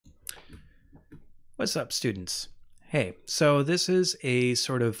What's up, students? Hey, so this is a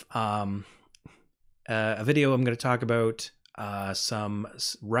sort of a video. I'm going to talk about some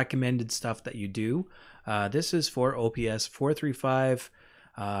recommended stuff that you do. This is for OPS 435.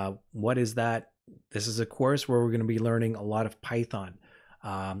 What is that? This is a course where we're going to be learning a lot of Python.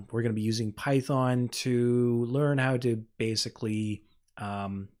 We're going to be using Python to learn how to basically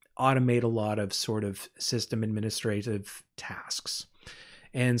automate a lot of sort of system administrative tasks.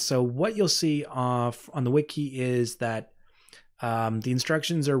 And so what you'll see on the wiki is that the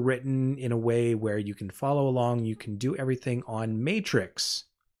instructions are written in a way where you can follow along. You can do everything on Matrix.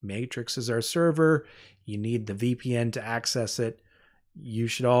 Matrix is our server. You need the VPN to access it. You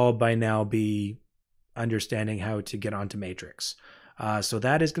should all by now be understanding how to get onto Matrix. So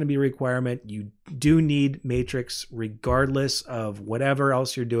that is going to be a requirement. You do need Matrix regardless of whatever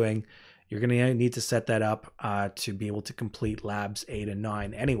else you're doing. You're going to need to set that up to be able to complete labs 8 and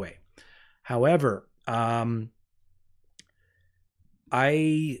 9 anyway. However, I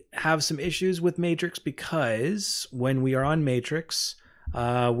have some issues with Matrix because when we are on Matrix,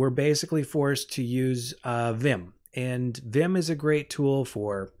 we're basically forced to use Vim. And Vim is a great tool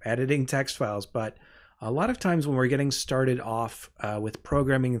for editing text files, but a lot of times when we're getting started off with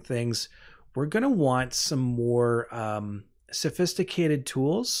programming things, we're going to want some more sophisticated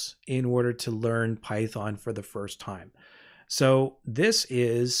tools in order to learn Python for the first time. So this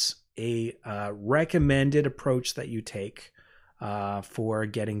is a recommended approach that you take for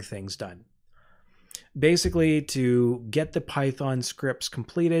getting things done. Basically, to get the Python scripts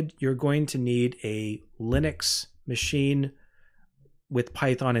completed, you're going to need a Linux machine with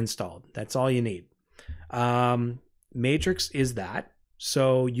Python installed. That's all you need. Matrix is that.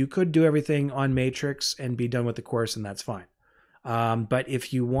 So you could do everything on Matrix and be done with the course, and that's fine. But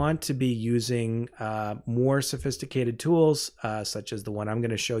if you want to be using more sophisticated tools, such as the one I'm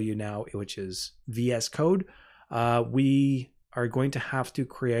going to show you now, which is VS Code, we are going to have to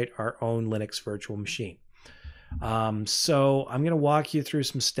create our own Linux virtual machine. So I'm going to walk you through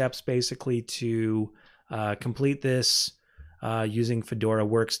some steps basically to complete this using Fedora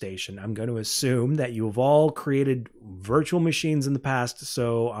Workstation. I'm going to assume that you have all created virtual machines in the past,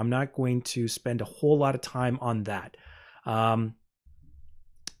 so I'm not going to spend a whole lot of time on that.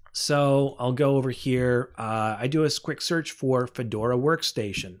 So I'll go over here. I do a quick search for Fedora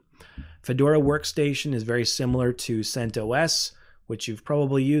Workstation. Fedora Workstation is very similar to CentOS, which you've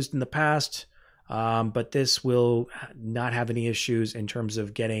probably used in the past, but this will not have any issues in terms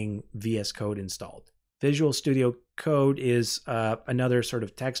of getting VS Code installed. Visual Studio Code is another sort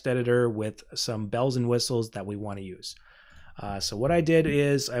of text editor with some bells and whistles that we want to use. So what I did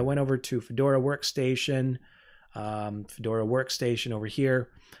is I went over to Fedora Workstation, over here.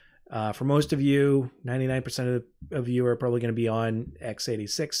 For most of you, 99% of you are probably going to be on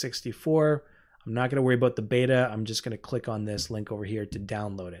x86, 64. I'm not going to worry about the beta. I'm just going to click on this link over here to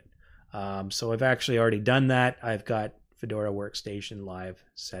download it. So I've actually already done that. I've got Fedora Workstation live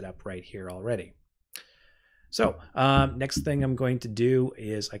set up right here already. So next thing I'm going to do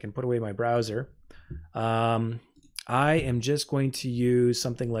is I can put away my browser. I am just going to use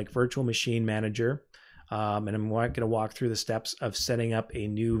something like Virtual Machine Manager. And I'm going to walk through the steps of setting up a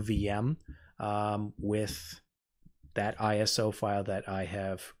new VM with that ISO file that I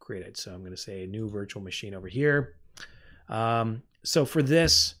have created. So I'm going to say a new virtual machine over here. So for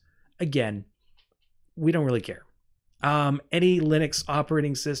this, again, we don't really care. Any Linux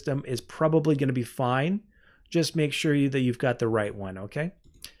operating system is probably going to be fine. Just make sure that you've got the right one, okay?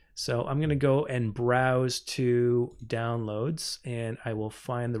 So I'm going to go and browse to downloads, and I will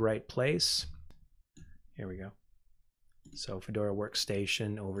find the right place. Here we go. So Fedora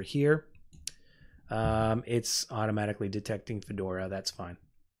Workstation over here. It's automatically detecting Fedora. That's fine.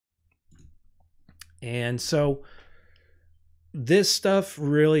 And so this stuff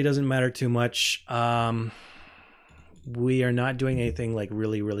really doesn't matter too much. We are not doing anything like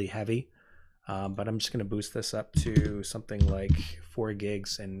really, really heavy. But I'm just going to boost this up to something like 4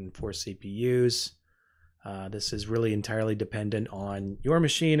 gigs and 4 CPUs. This is really entirely dependent on your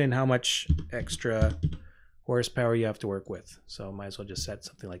machine and how much extra horsepower you have to work with. So might as well just set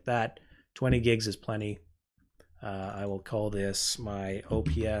something like that. 20 gigs is plenty. I will call this my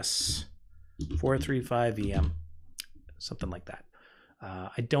OPS 435 VM, something like that.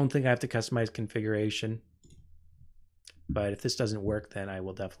 I don't think I have to customize configuration, but if this doesn't work, then I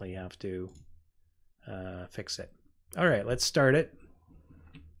will definitely have to fix it. All right, let's start it.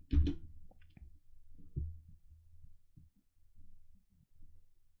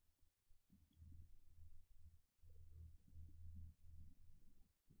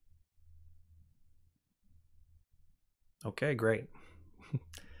 Okay, great.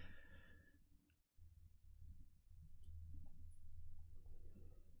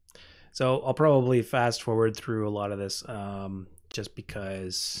 So I'll probably fast forward through a lot of this just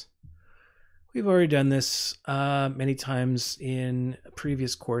because we've already done this many times in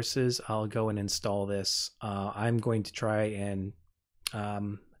previous courses. I'll go and install this. I'm going to try and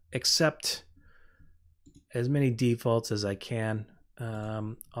accept as many defaults as I can.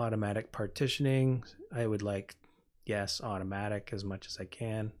 Automatic partitioning, I would like, yes, automatic as much as I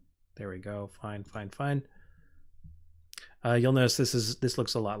can. There we go. Fine, fine, fine. You'll notice this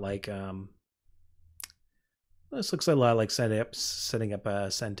looks a lot like setting up a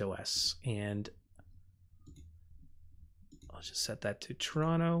CentOS, and I'll just set that to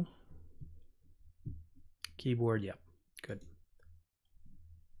Toronto. Keyboard, yep, good.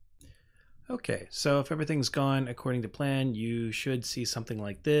 Okay, so if everything's gone according to plan, you should see something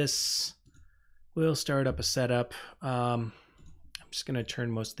like this. We'll start up a setup. I'm just going to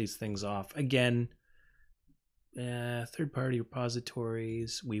turn most of these things off. Again, third-party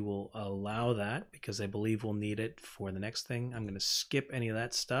repositories, we will allow that because I believe we'll need it for the next thing. I'm going to skip any of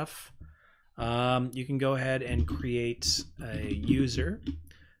that stuff. You can go ahead and create a user.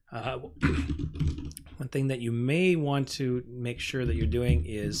 One thing that you may want to make sure that you're doing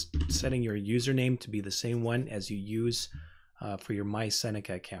is setting your username to be the same one as you use for your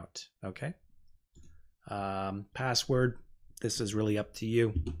MySeneca account. Okay. Password, this is really up to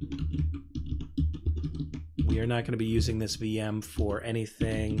you. We are not going to be using this VM for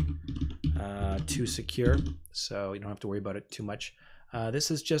anything too secure, so you don't have to worry about it too much. This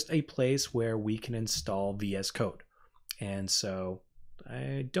is just a place where we can install VS Code. And so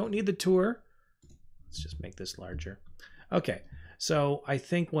I don't need the tour. Let's just make this larger. Okay, so I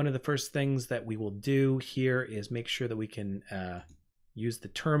think one of the first things that we will do here is make sure that we can use the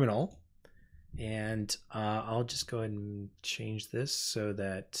terminal. And I'll just go ahead and change this so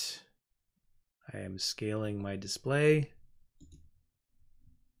that I am scaling my display.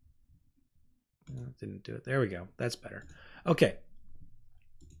 Didn't do it. There we go. That's better. Okay.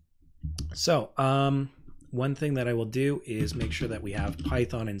 So one thing that I will do is make sure that we have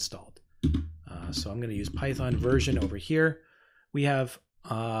Python installed. So I'm going to use Python version over here. We have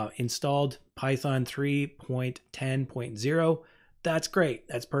installed Python 3.10.0. That's great.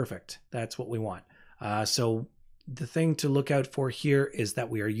 That's perfect. That's what we want. So the thing to look out for here is that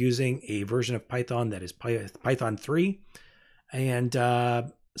we are using a version of Python that is Python 3 and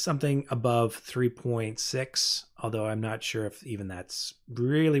something above 3.6, although I'm not sure if even that's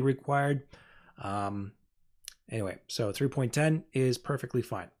really required. Anyway, so 3.10 is perfectly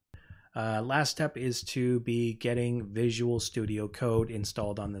fine. Last step is to be getting Visual Studio Code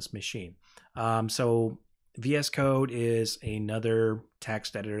installed on this machine. So VS Code is another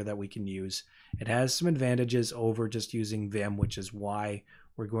text editor that we can use. It has some advantages over just using Vim, which is why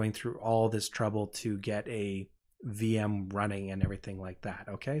we're going through all this trouble to get a VM running and everything like that.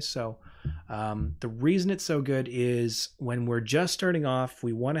 Okay, so the reason it's so good is when we're just starting off,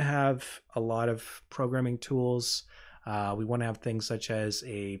 we want to have a lot of programming tools. We want to have things such as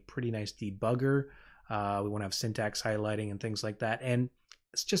a pretty nice debugger. We want to have syntax highlighting and things like that. And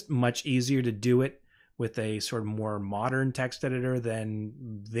it's just much easier to do it with a sort of more modern text editor than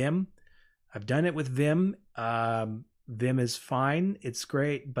Vim. I've done it with Vim. Vim is fine. It's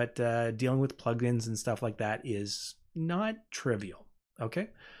great, but dealing with plugins and stuff like that is not trivial. Okay,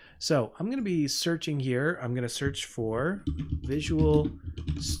 so I'm going to be searching here. I'm going to search for Visual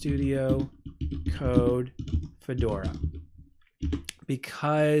Studio Code Fedora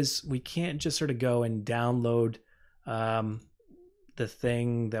because we can't just sort of go and download the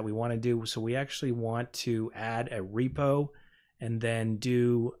thing that we want to do. So we actually want to add a repo and then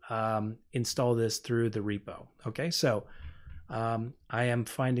do install this through the repo. Okay, so I am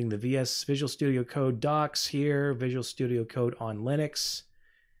finding the Visual Studio Code docs here, Visual Studio Code on Linux.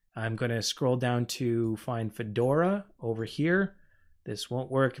 I'm going to scroll down to find Fedora over here. This won't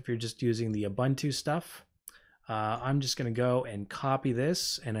work if you're just using the Ubuntu stuff. I'm just going to go and copy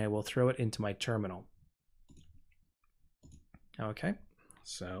this and I will throw it into my terminal. Okay,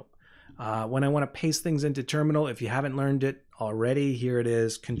 so when I want to paste things into terminal, if you haven't learned it already, here it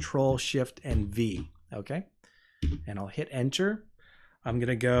is, Control, Shift, and V. Okay, and I'll hit enter. I'm going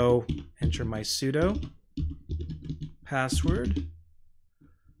to go enter my sudo password.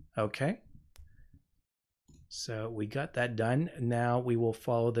 Okay, so we got that done. Now we will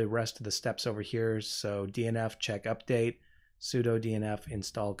follow the rest of the steps over here. So DNF check update, sudo DNF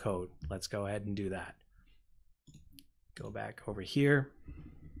install code. Let's go ahead and do that. Go back over here.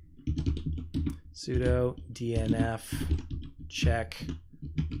 Sudo DNF check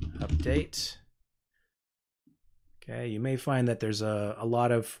update. Okay, you may find that there's a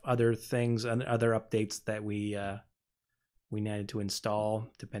lot of other things and other updates that we we needed to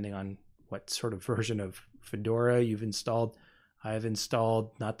install, depending on what sort of version of Fedora you've installed. I've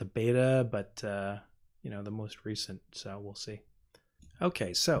installed not the beta, but the most recent, so we'll see.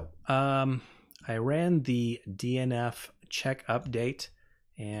 Okay, so I ran the DNF check update,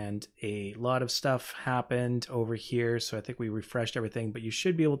 and a lot of stuff happened over here, so I think we refreshed everything, but you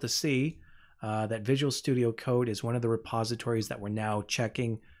should be able to see that Visual Studio Code is one of the repositories that we're now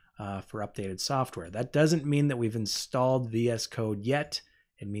checking for updated software. That doesn't mean that we've installed VS Code yet.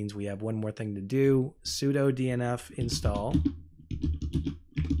 It means we have one more thing to do. Sudo DNF install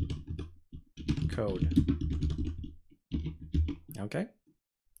code. Okay.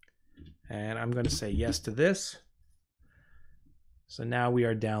 And I'm going to say yes to this. So now we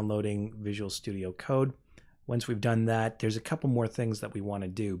are downloading Visual Studio Code. Once we've done that, there's a couple more things that we want to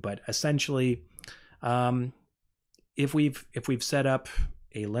do. But essentially, if we've set up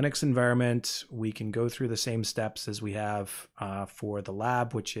a Linux environment, we can go through the same steps as we have for the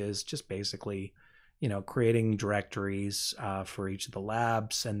lab, which is just basically, creating directories for each of the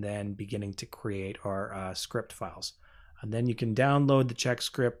labs and then beginning to create our script files. And then you can download the check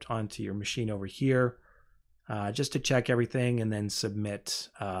script onto your machine over here just to check everything and then submit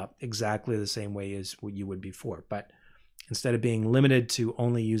exactly the same way as what you would before. But instead of being limited to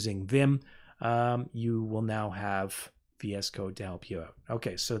only using Vim, you will now have VS Code to help you out.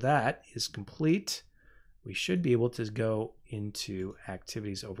 Okay, so that is complete. We should be able to go into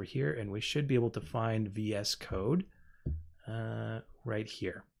activities over here, and we should be able to find VS Code right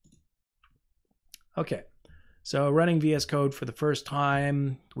here. Okay, so running VS Code for the first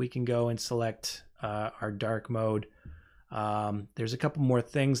time, we can go and select our dark mode. There's a couple more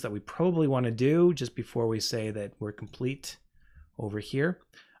things that we probably want to do just before we say that we're complete over here.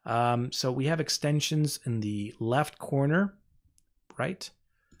 So we have extensions in the left corner, right?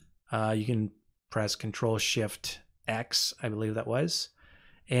 You can press Control-Shift-X, I believe that was.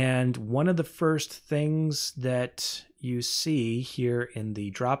 And one of the first things that you see here in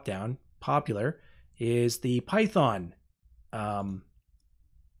the dropdown, popular, is the Python.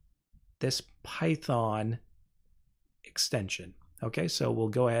 This Python extension. Okay, so we'll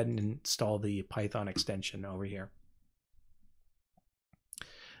go ahead and install the Python extension over here.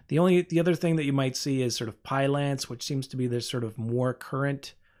 The other thing that you might see is sort of Pylance, which seems to be the sort of more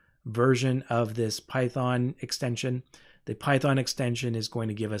current version of this Python extension. The Python extension is going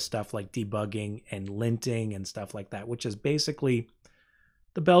to give us stuff like debugging and linting and stuff like that, which is basically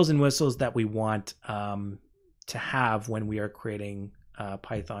the bells and whistles that we want to have when we are creating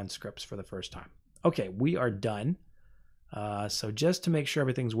Python scripts for the first time. Okay, we are done. So just to make sure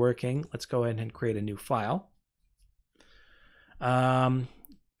everything's working, let's go ahead and create a new file.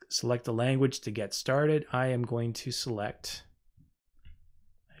 Select a language to get started. I am going to select,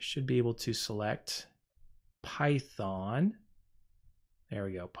 I should be able to select Python. There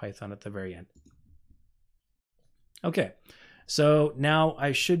we go, Python at the very end. Okay, so now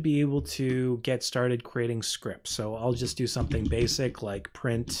I should be able to get started creating scripts. So I'll just do something basic like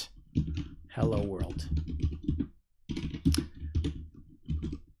print hello world.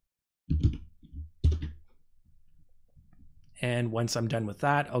 And once I'm done with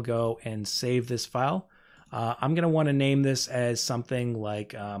that, I'll go and save this file. I'm going to want to name this as something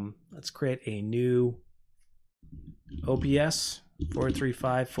like, let's create a new OPS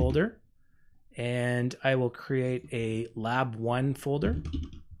 435 folder. And I will create a lab1 folder.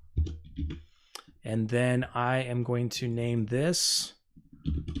 And then I am going to name this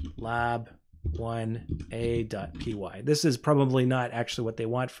lab1a.py. This is probably not actually what they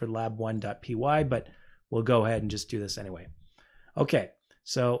want for lab1.py, but we'll go ahead and just do this anyway. Okay,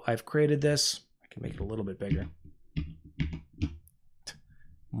 so I've created this. I can make it a little bit bigger.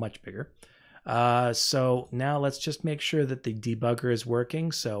 Much bigger. So now let's just make sure that the debugger is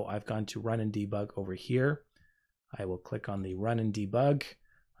working. So I've gone to run and debug over here. I will click on the run and debug.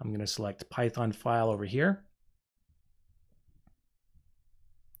 I'm going to select Python file over here.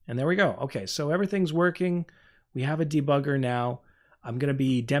 And there we go. Okay, so everything's working. We have a debugger now. I'm going to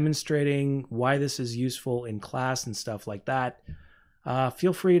be demonstrating why this is useful in class and stuff like that.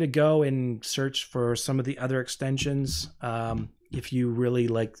 Feel free to go and search for some of the other extensions. If you really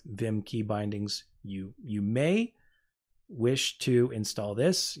like Vim key bindings, you may wish to install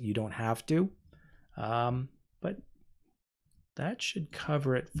this. You don't have to, but that should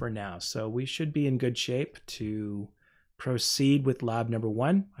cover it for now. So we should be in good shape to proceed with lab number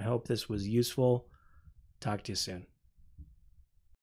 1. I hope this was useful. Talk to you soon.